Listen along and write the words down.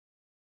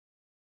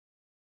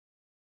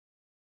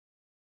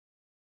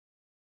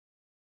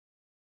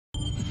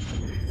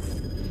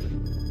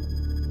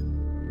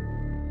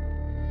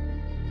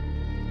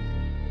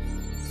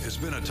It's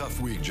been a tough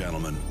week,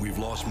 gentlemen. We've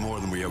lost more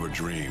than we ever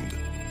dreamed,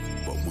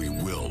 but we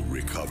will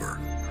recover.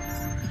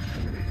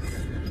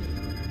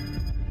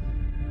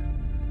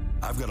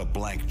 I've got a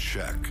blank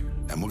check,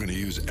 and we're going to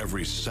use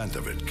every cent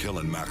of it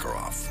killing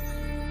Makarov.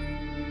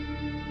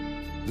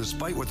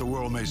 Despite what the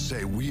world may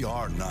say, we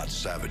are not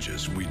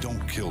savages. We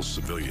don't kill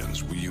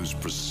civilians. We use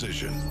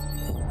precision.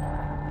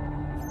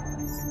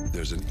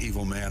 There's an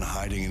evil man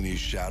hiding in these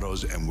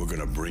shadows, and we're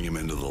gonna bring him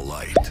into the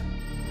light.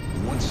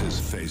 Once his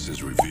face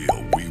is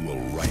revealed, we will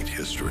write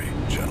history,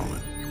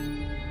 gentlemen.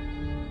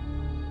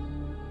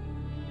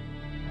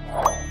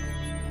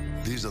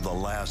 These are the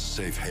last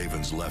safe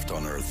havens left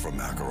on Earth for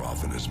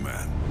Makarov and his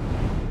men.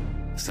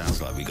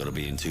 Sounds like we gotta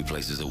be in two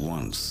places at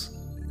once.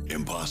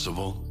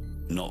 Impossible?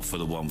 Not for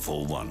the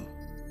 141.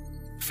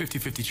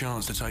 50-50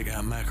 chance to take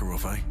out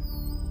Makarov, eh?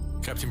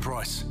 Captain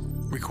Price,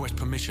 request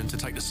permission to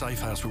take the safe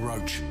house with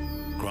Roach.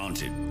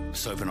 Granted.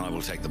 Soap and I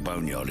will take the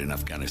boneyard in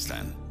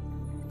Afghanistan.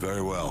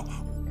 Very well.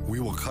 We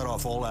will cut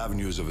off all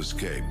avenues of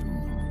escape.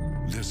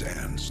 This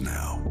ends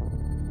now.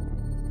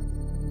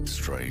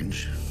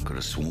 Strange. Could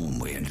have sworn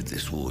we ended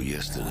this war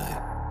yesterday.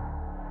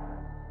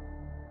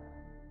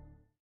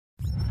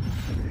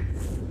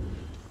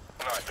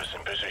 Snipers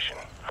in position.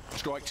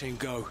 Strike team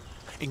go.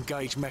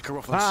 Engage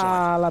Makarov on site.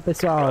 Fala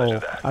pessoal,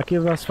 aqui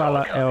o nosso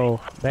fala é o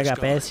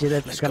BHPS,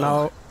 direto do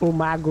canal O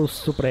Mago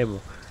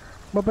Supremo.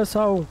 Bom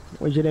pessoal,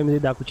 hoje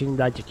iremos dar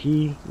continuidade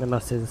aqui nas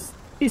nossas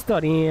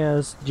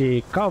historinhas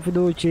de Call of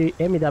Duty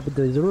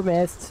MW2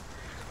 Remastered.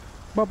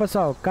 Bom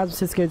pessoal, caso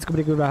vocês queiram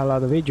descobrir o que vai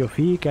rolar no vídeo,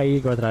 fica aí,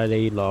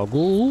 encontrarei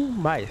logo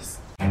mais.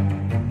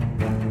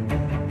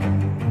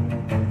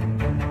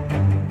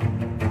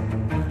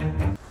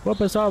 Bom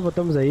pessoal,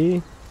 voltamos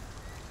aí.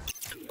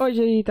 Hoje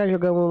aí tá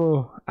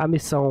jogando a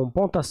missão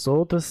Pontas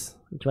Soltas.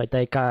 A gente vai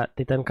estar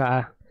tentando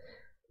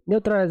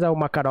neutralizar o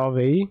Makarov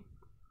aí.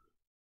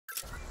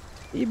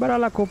 E bora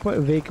lá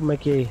ver como é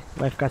que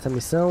vai ficar essa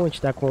missão. A gente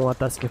tá com a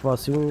Task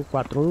Force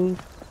 141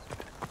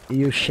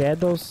 e os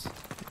Shadows.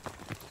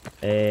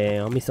 É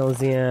uma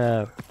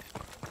missãozinha,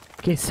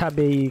 quem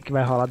sabe aí que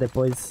vai rolar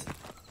depois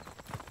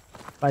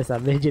vai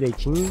saber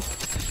direitinho.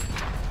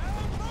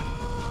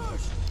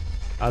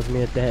 As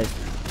minhas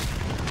terrestres.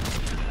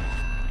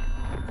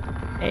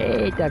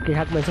 Eita, aqui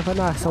já começou a fazer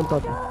uma ação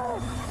total.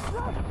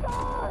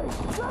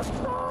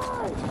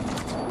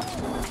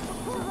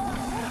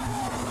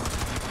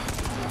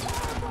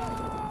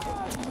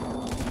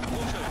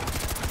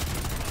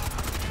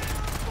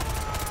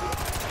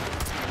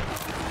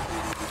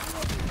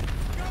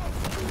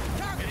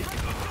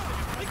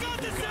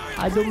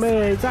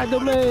 Sai do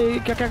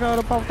meio, que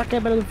agora o pau tá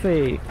quebrando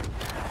feio.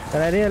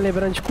 Galerinha,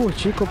 lembrando de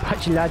curtir,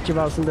 compartilhar,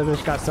 ativar o sininho das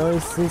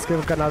notificações, se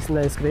inscreva no canal se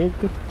não é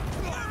inscrito.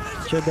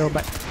 Deixa eu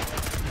derrubar.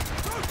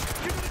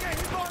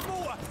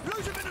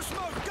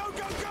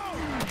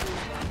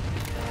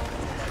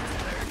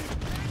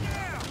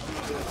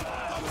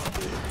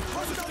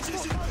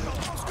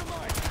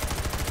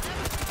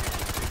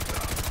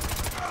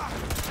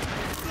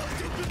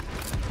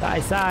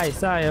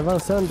 Sai,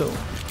 avançando.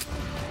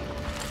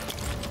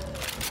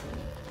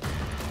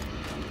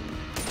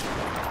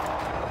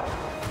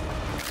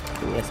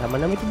 Essa arma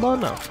não é muito boa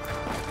não.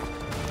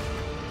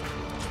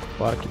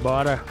 Bora que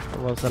bora.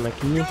 Avançando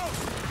aqui.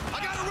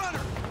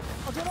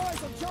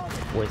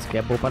 Pô, esse aqui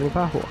é bom para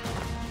limpar a rua.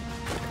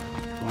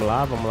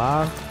 Vamos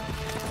lá.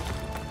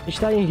 A gente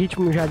tá em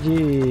ritmo já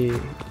de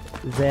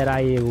zerar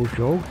aí o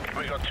jogo.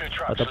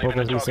 Falta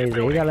poucas missões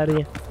aí,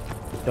 galerinha.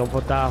 Então vou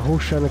estar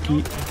rushando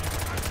aqui.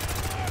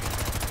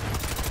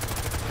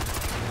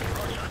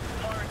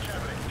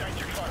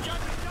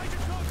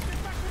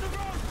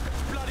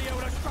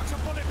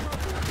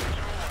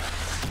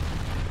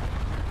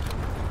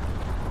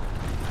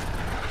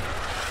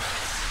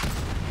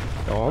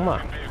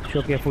 Toma,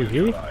 deixou que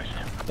fugir.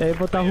 E aí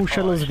vou estar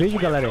rushando os vídeos,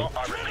 galera.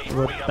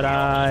 Vou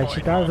a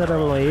gente tá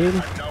zerando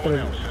ele.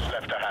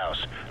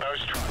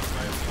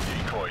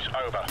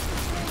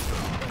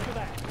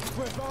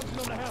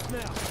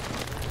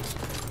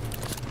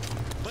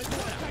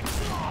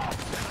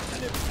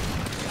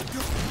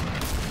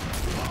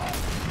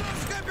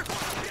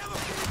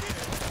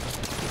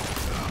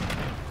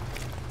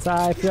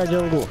 Sai, filha de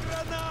angu.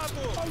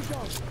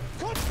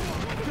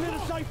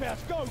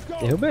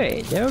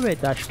 Derrubei.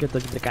 Tá, acho que eu tô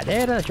de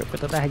brincadeira. Acho que eu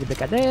tô de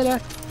brincadeira.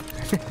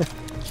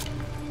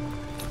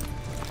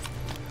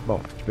 Bom,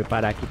 deixa eu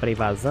preparar aqui pra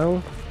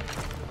invasão.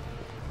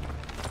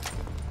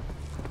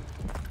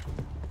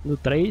 No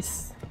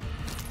 3.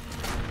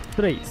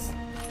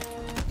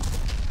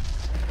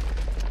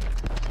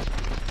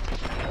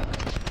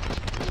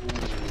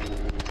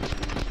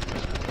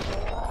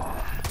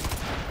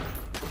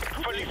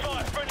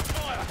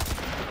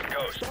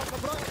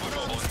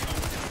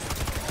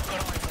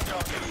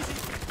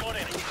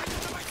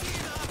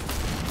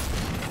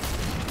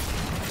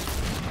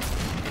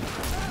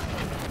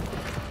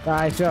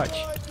 Tá,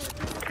 fiote.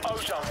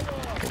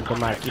 Vou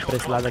tomar aqui pra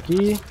esse lado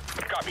aqui.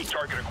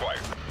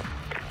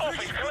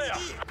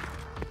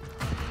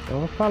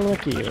 Então falando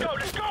aqui.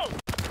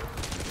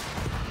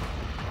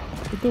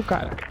 E tu,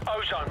 cara?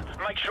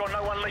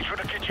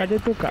 Cadê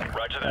tu, cara?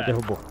 Ah,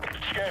 derrubou.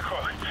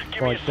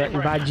 Bom,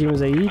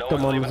 invadimos aí,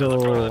 tomamos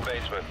o...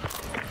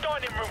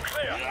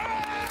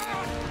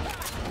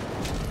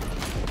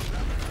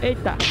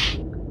 Eita!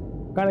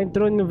 O cara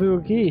entrou e não viu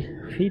aqui,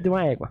 filho de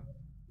uma égua.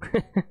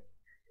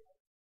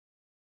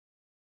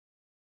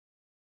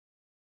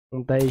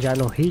 Vamos tá aí já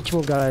no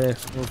ritmo, galera.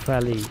 Eu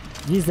falei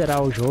de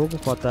zerar o jogo,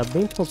 falta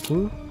bem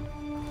pouquinho.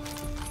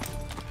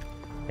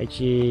 A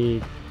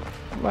gente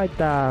vai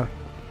estar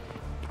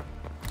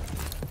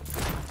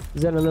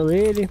zerando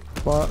ele.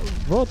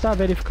 Vou estar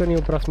verificando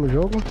o próximo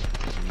jogo.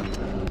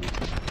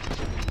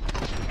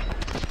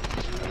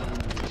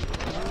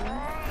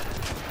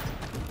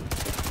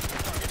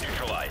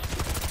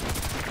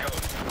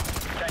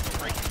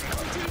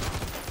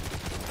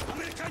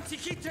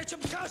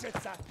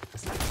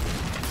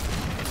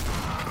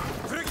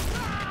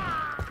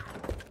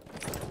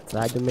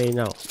 Sai do meio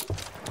não.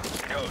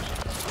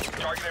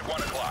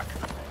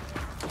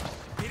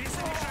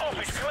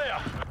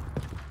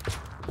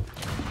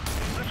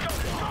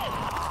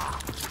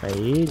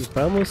 Aí,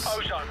 vamos.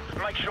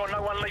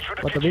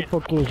 Falta bem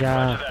pouquinho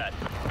já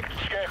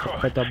para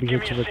completar o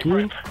objetivo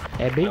aqui.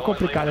 É bem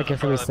complicado aqui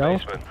essa missão.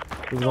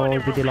 Vocês vão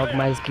entender logo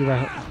mais que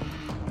vai...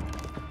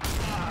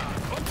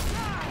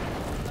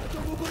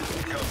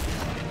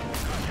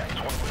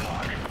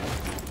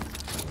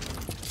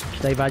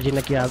 Está invadindo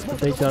aqui a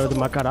território do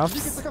Makarov.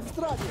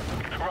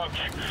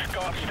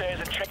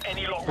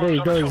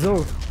 3, 2,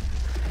 1.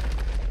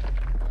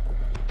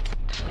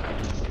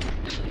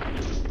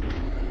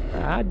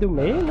 Ah, do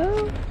meio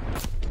não.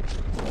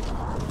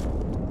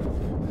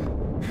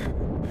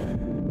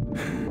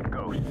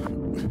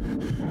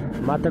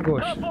 Mata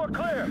Gosto.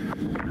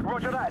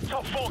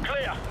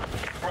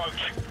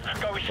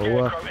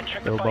 Boa.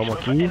 Derrubamos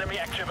aqui.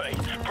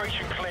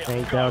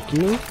 Então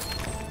aqui.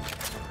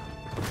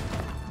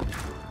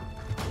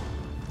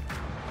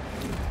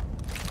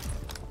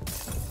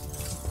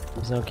 A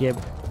missão aqui é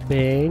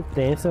bem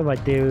tensa, vai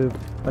ter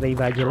para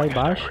invadir lá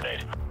embaixo.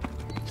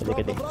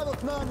 Cadê?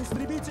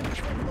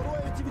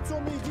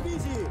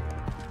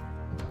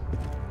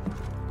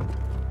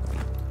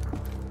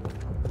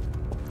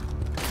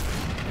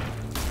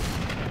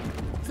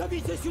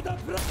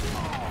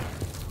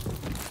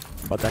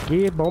 Bota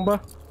aqui, bomba.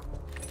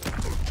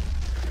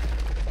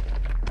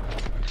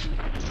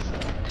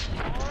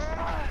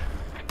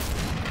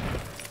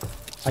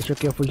 Achou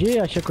que eu ia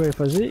fugir? Achou que eu ia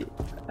fazer?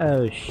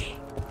 Oxi.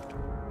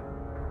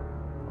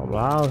 Vamos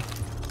lá.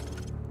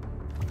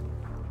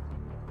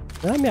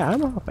 Ah, minha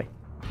arma, rapaz.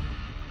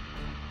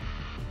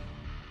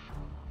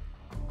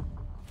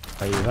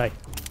 Aí, vai.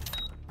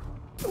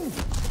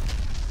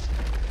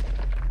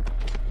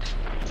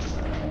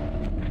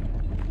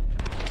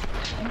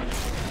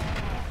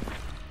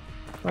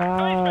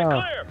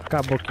 Ah,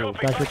 acabou aqui.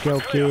 Tu acha que é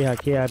o que?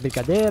 Aqui é a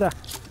brincadeira?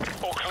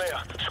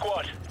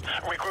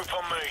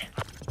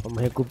 Vamos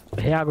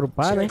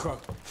reagrupar, né?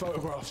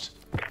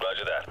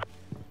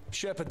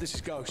 Shepard, this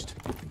is Ghost.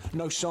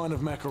 No sign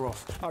of Makarov.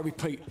 I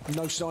repeat,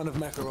 no sign of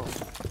Makarov.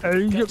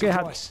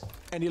 Price,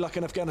 any luck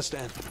in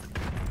Afghanistan?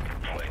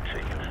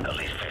 Plenty. At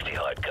least 50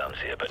 hide guns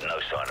here, but no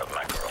sign of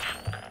Makarov.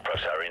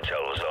 Perhaps our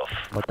intel was off.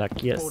 Botar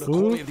aqui The quality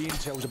assim. of the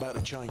intel's about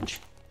to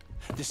change.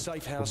 This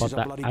safe house Vou is a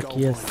botar bloody aqui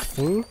gold mine.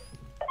 assim.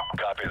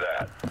 Copy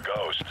that.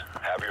 Ghost,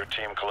 have your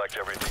team collect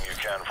everything you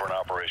can for an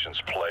operations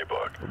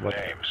playbook.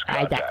 Names,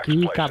 Ai, contacts,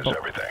 daqui, places, acabou.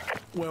 everything.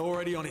 We're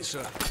already on it,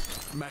 sir.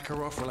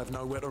 Makarov will have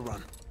nowhere to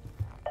run.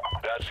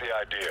 That's the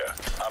idea.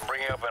 I'm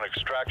bringing up an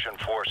extraction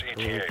force ETA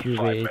Deixa in eu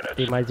 5 ver. minutes.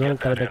 Tem mais uma Get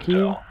that entrada aqui.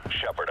 intel.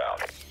 Shepard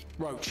out.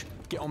 Roach,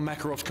 get on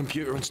Makarov's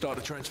computer and start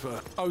the transfer.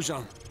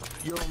 Ozone,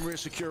 you're on rear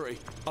security.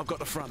 I've got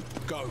the front.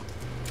 Go.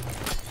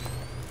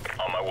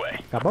 On my way.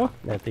 Acabou?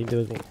 É, tem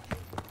duas aí.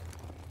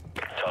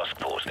 Task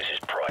force, this is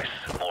Price.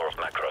 More of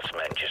Makarov's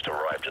men just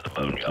arrived at the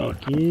boneyard.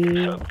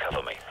 Aqui. So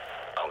cover me.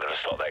 I'm gonna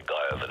stop that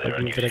guy over there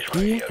and use Entra his aqui.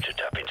 radio to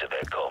tap into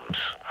their comms.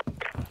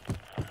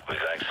 We're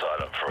going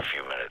silent for a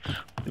few minutes.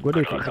 Segura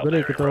aí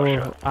que eu tô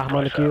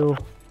armando aqui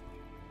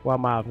o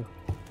amável.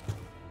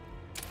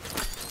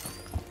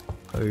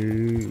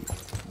 Aí.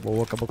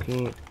 Boa, acabou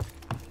aqui.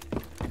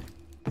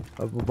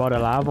 Bora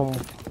lá, vamos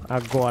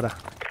agora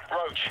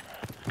Roach,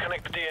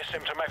 connect the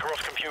DSM to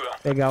Makarov's computer.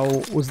 pegar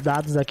os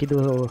dados aqui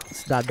do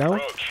cidadão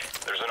Roach,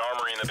 there's an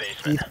armory in the e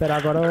basement. esperar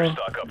agora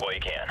Stock up while you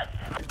can.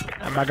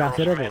 a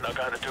bagaceira Men dele. are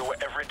going to do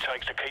whatever it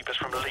takes to keep us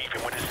from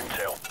leaving with this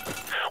intel.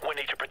 We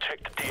need to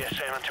protect the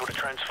DSM until the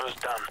transfer's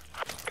done.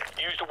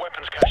 Use the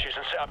weapons caches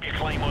and set up your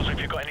claymores if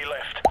you've got any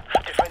left.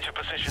 Defensive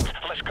positions,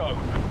 let's go.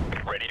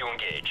 Ready to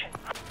engage.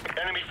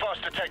 Enemy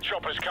fast attack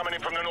choppers coming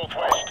in from the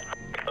northwest.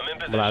 I'm in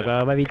Vamos lá, position.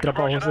 agora vai vir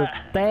tropa russa.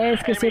 Até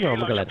esqueci o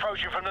nome, galera.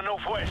 Approaching from the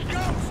northwest.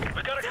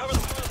 We gotta cover the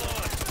front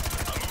line.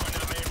 I'm moving to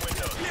the main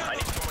windows. I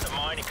need someone to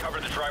mine and cover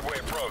the driveway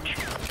approach.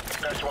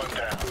 That's one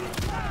down.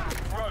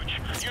 Roach,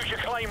 use your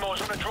claymores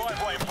on the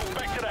driveway and pull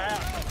back to the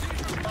house.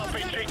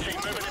 RPG team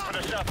moving in from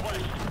the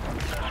southwest.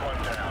 That's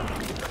one down.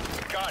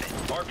 Got it.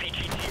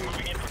 RPG team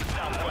moving in from the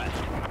southwest.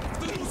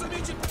 What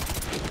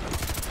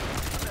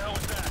the hell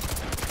was that?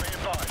 Be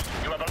advised,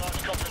 you have a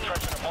large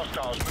concentration of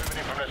Hostiles moving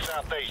in from the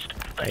southeast.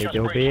 They Aí just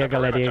derrubei breached a the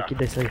galerinha perimeter. aqui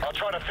desse aí. I'll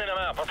try to thin them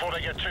out before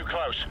they get too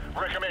close.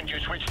 Recommend you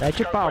switch to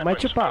Mete scope pau,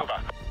 mete weapons. pau. Over.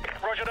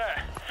 Roger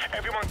that.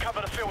 Everyone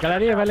cover the field.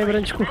 Galerinha, vai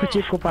lembrando de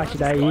curtir,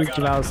 compartilhar aí,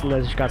 ativar as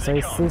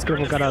notificações, se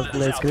inscrever no canal se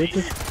não é inscrito.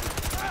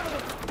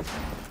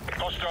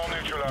 Hostile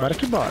neutralized. Bora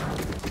que bora.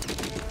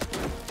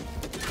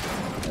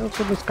 Eu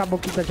tô dos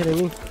caboclos que tá atirando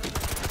em mim.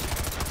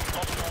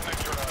 Hostile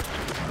neutralized.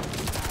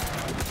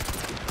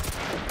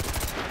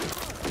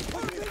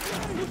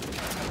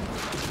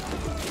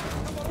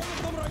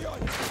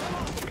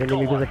 Tem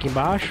inimigos aqui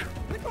embaixo.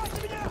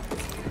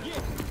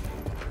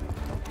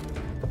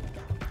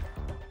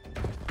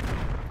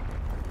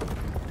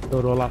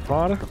 Estourou lá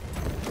fora.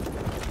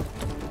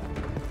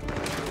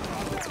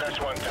 That's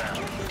one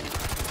down.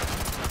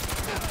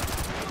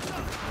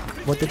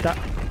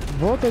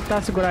 Vou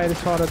tentar segurar eles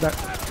fora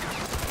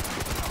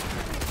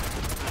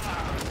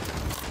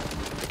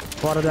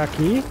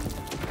daqui.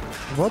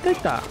 Vou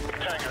tentar.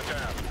 Tango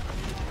down.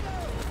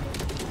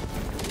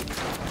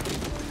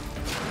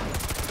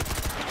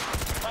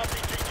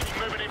 RPG team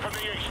moving in from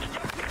the east.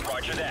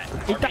 Roger that.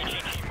 Eita.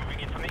 RPG team moving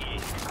in from the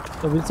east.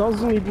 Tô ouvindo só os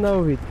zunidos no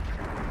ouvido.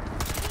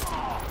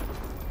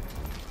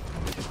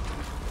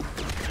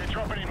 They're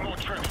dropping in more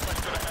troops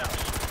west of the house.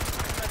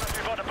 They must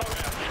be by the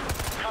boathouse.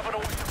 Cover the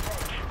west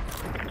approach.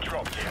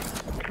 Dropped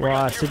in.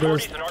 Uau, segura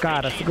os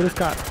caras, segura os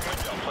caras.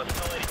 Window plus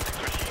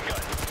 986 machine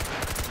gun.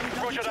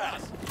 Roger that.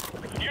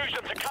 Use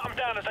them to cut them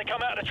down as they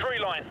come out of the tree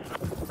line.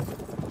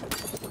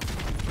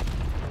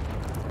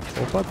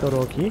 Opa,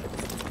 estourou aqui.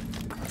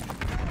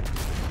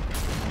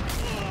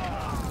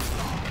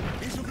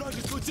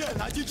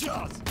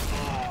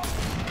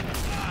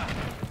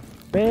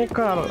 Vem,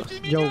 cara,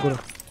 jogo.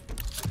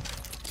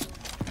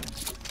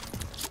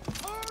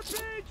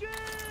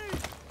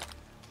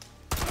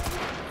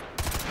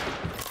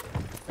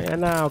 Venha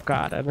não,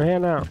 cara, venha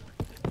não.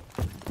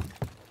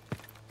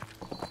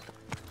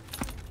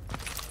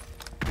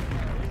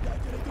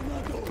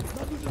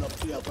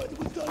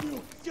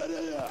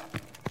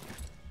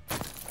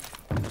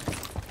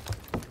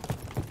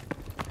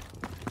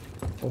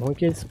 O ruim é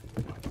que eles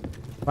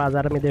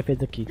vazaram a minha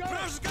defesa aqui.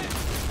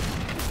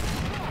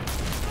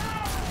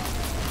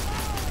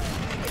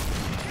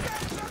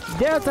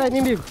 Delta,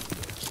 inimigo!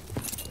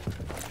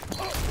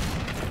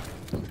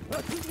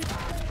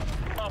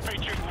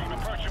 RPG team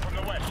approaching from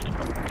the west.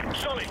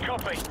 Solid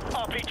copy.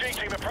 RPG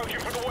team approaching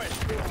from the west.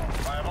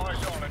 I have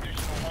eyes on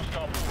additional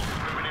hostile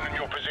forces moving in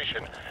your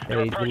position. They're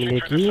Hey, approaching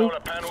Dominic, through the you? solar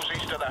panels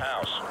east of the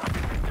house.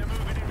 They're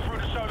moving in through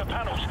the solar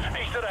panels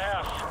east of the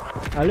house.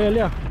 Ali,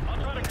 ali, ó. I'll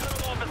try to cut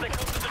them off as they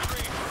come to the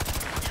tree.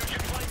 Use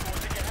your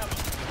claymores to get out.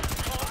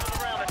 Plant them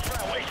around the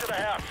trail east of the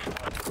house.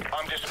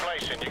 I'm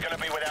displacing. You're going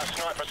to be without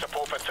sniper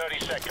support for 30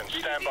 seconds.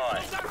 Stand by.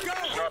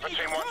 Sniper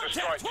team wants a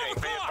strike team.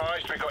 Be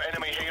advised, we've got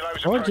enemy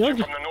helos approaching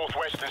from the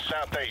northwest and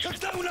southeast.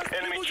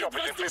 Enemy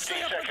choppers in 15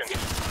 seconds.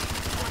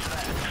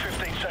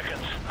 15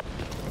 seconds.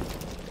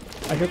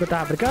 Achou que eu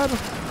tava brincando?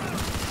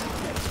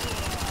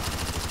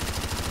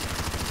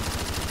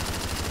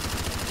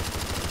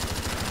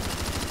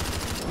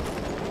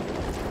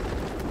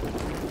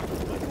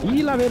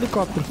 Ih, lá vem o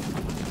helicóptero.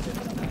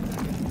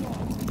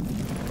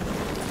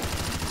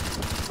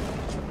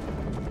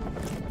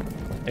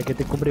 É que eu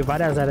tenho que cobrir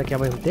várias áreas aqui ao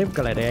mesmo tempo,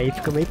 galera. E aí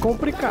fica meio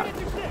complicado.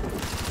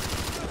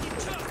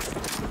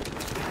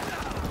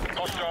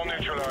 Hostile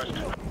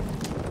neutralized.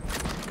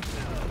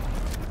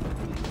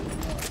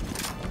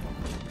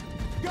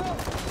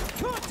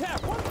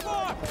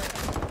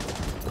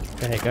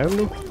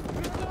 Carregando.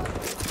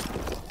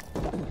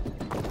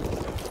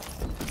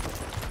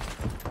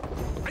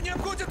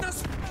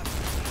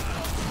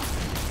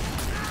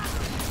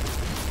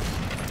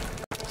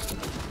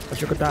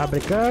 Achou que eu tava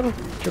brincando?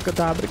 Achou que eu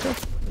tava brincando?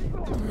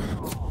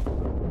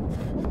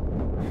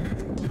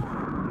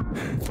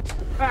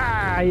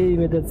 Ai,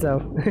 meu Deus do céu.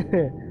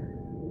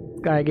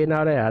 Descarreguei na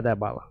hora errada a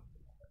bala.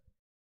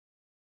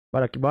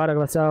 Bora que bora,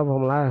 pessoal.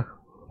 Vamos lá.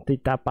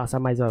 Tentar passar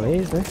mais uma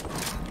vez, né?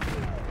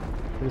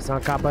 A missão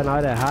acaba na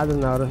hora errada,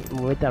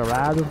 no momento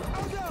errado.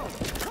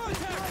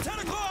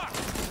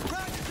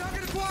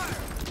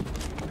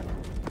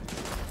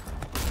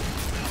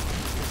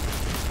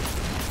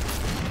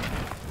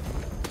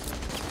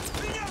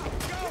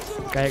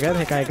 Carregando,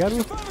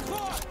 recarregando.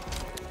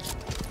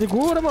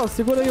 Segura, mano.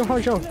 Segura aí o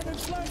rojão.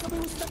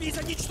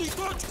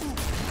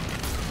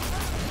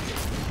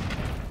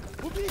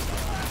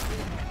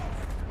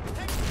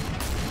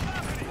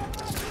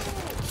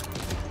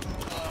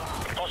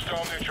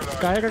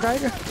 Carrega,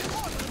 carrega.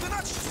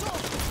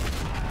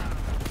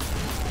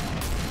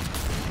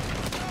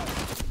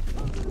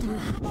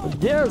 Meu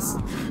Deus.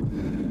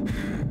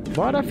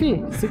 Bora,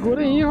 fi.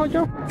 Segura aí,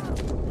 rojão.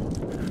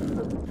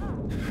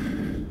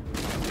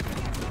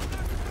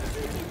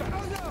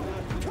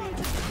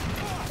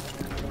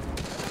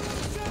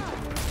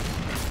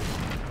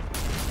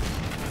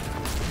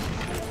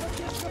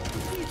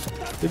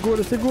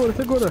 Segura, segura,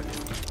 segura.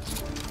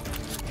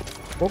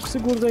 Poucos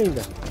segundos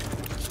ainda.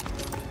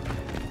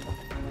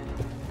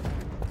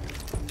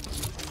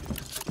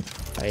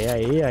 Aí,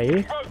 aí,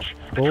 aí.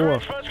 Boa.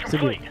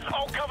 Segura.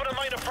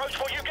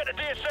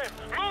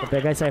 Vou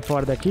pegar e sair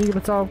fora daqui,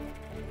 pessoal.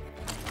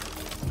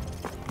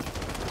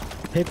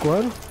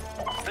 Recuando.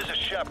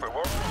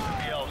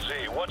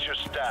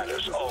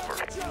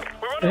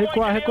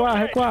 Recuar, recuar,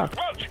 recuar.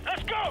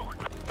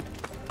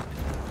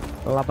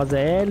 Vamos lá pra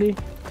ZL.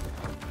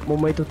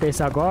 Momento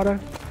tenso agora.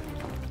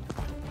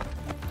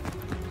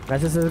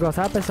 Mas se vocês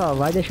gostaram, pessoal,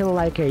 vai deixando o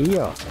like aí,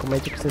 ó.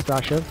 Comente o que vocês estão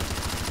achando.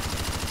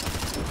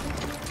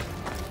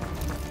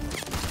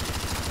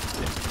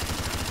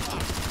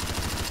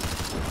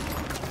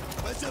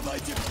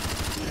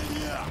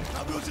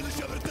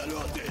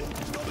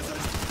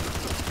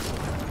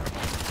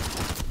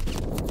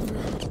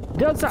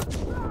 Deus do céu!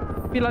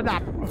 Fila da...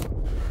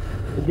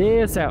 Meu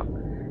Deus do céu!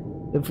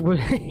 Eu fui...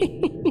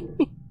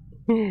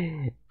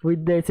 fui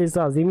descer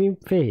sozinho e me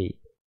ferrei.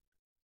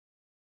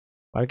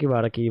 Bora que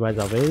bora aqui mais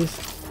uma vez.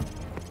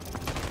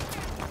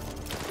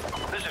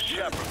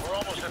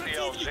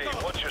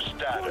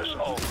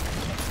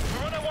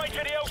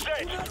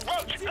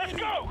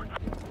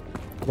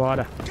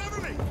 Bora.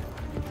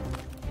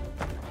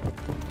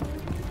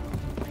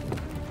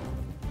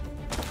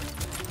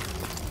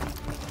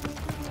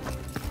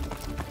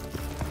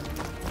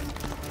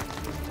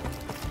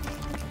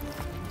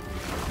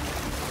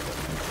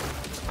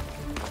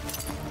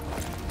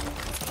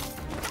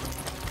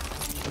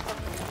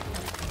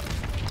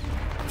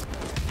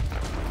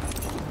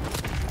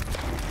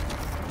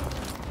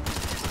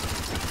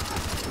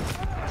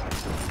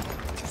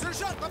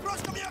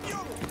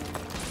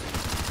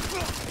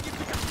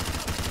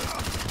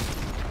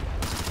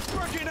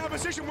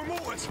 Position with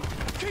mortars.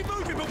 Keep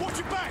moving, but watch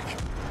your back.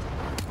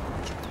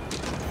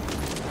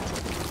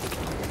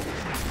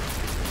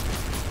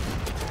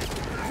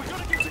 We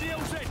gotta get to the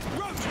LZ.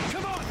 Roach,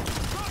 come on.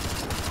 Roach,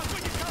 I've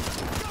got you covered.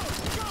 Go,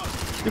 go.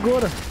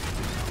 Segura.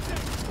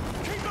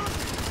 Keep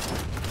moving.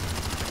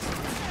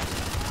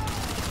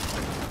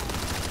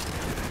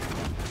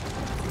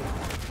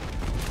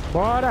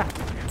 Bora.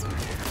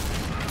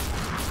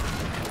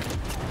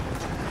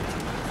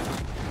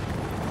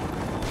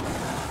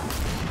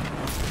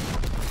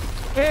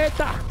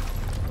 Eita!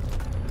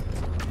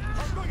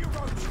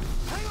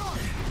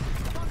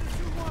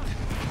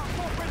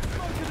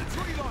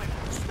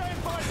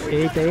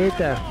 Eita,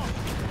 eita!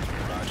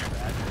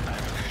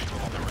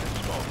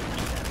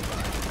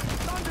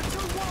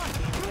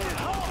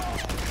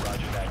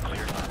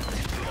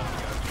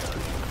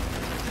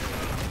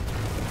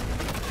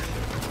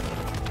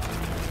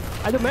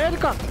 Ai do meu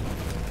helicóptero!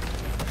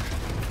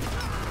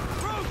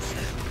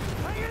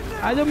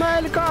 Ai do meu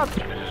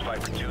helicóptero!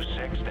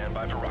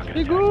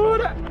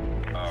 Segura!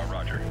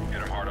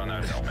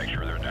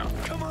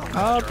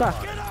 Alta!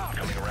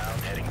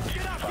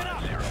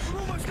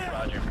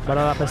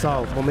 Bora lá,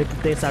 pessoal. Momento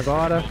tenso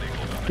agora.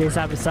 Quem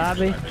sabe,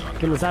 sabe.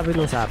 Quem não sabe,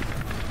 não sabe.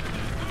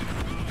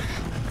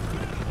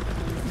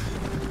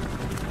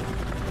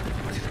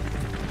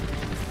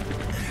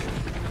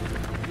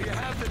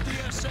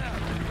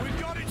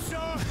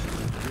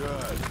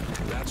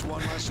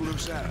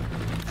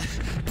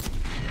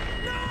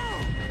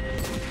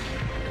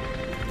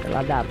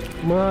 Ela da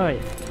mãe.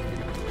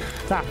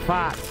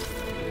 Safado.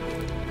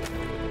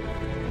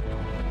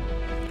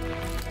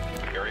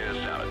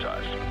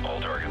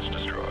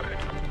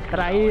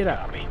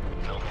 Traíra.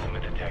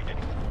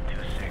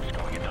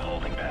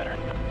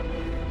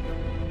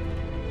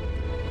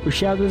 Os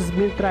Shadows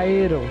me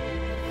traíram.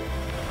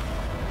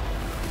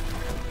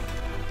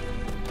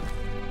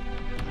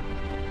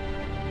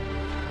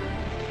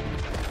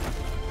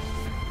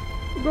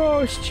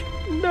 Ghost,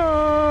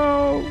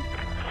 não.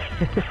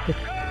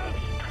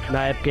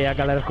 Na época a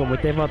galera ficou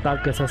muito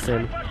revoltada com essa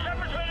cena.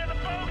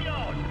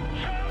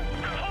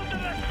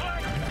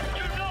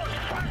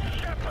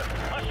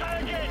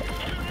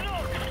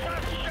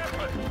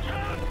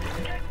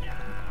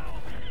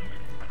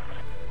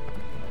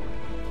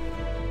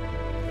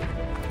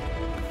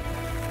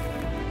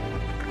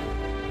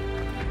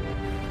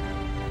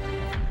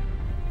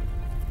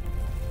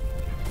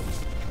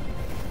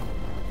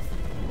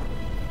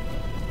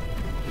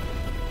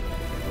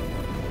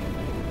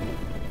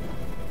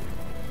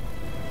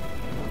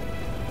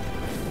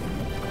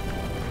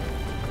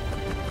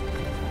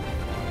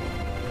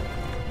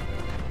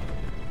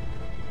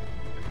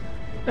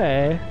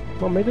 É,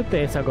 momento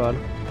tenso agora.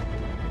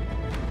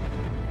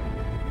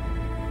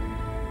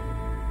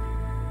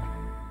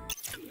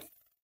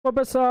 Bom,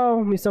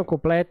 pessoal, missão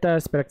completa.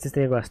 Espero que vocês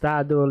tenham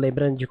gostado.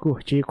 Lembrando de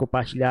curtir,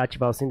 compartilhar,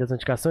 ativar o sininho das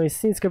notificações.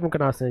 Se inscreva no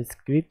canal se não é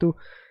inscrito.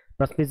 No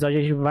próximo episódio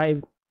a gente vai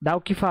dar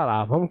o que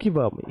falar. Vamos que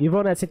vamos. E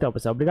vamos nessa então,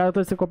 pessoal. Obrigado a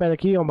todos que acompanharam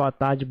aqui. Uma boa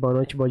tarde, boa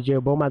noite, bom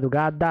dia, boa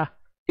madrugada.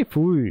 E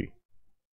fui!